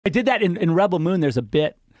I did that in Rebel Moon. There's a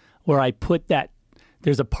bit where I put that.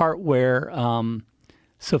 There's a part where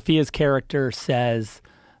Sophia's character says,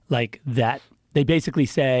 like, that they basically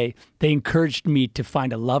say they encouraged me to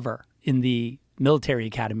find a lover in the military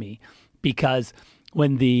academy because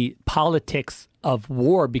when the politics of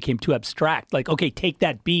war became too abstract, like, okay, take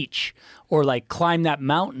that beach or like climb that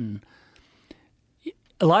mountain.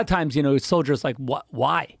 A lot of times, you know, soldiers like, what?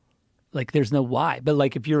 Why? Like, there's no why. But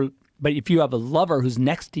like, if you have a lover who's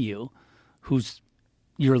next to you, who's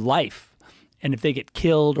your life, and if they get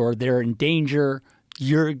killed or they're in danger,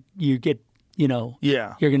 you get, you know,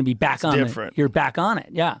 you're going to be back on it. You're back on it.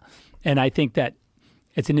 Yeah. And I think that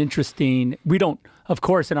it's an interesting, we don't, of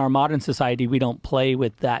course, in our modern society, we don't play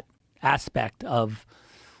with that aspect of,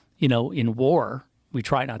 you know, in war. We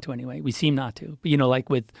try not to anyway. We seem not to. But, you know, like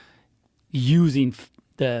with using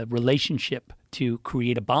the relationship to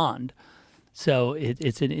create a bond. So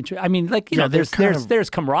it's an I mean, like, you know, there's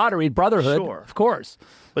camaraderie, brotherhood, sure, of course.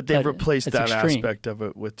 But they've replaced that aspect of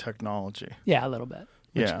it with technology. Yeah, a little bit.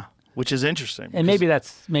 Which is interesting. And maybe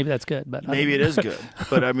that's good, but maybe it is good.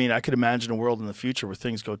 But I mean, I could imagine a world in the future where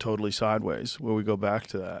things go totally sideways, where we go back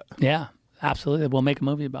to that. Yeah, absolutely. We'll make a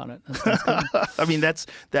movie about it. That's good. I mean,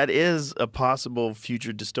 that is a possible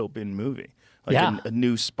future dystopian movie. Like a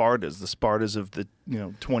new Spartas, the Spartas of the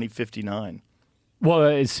 2059. Well,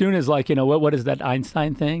 as soon as, like, you know, what is that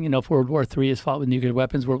Einstein thing? You know, if World War III is fought with nuclear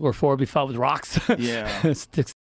weapons, World War IV will be fought with rocks. Yeah.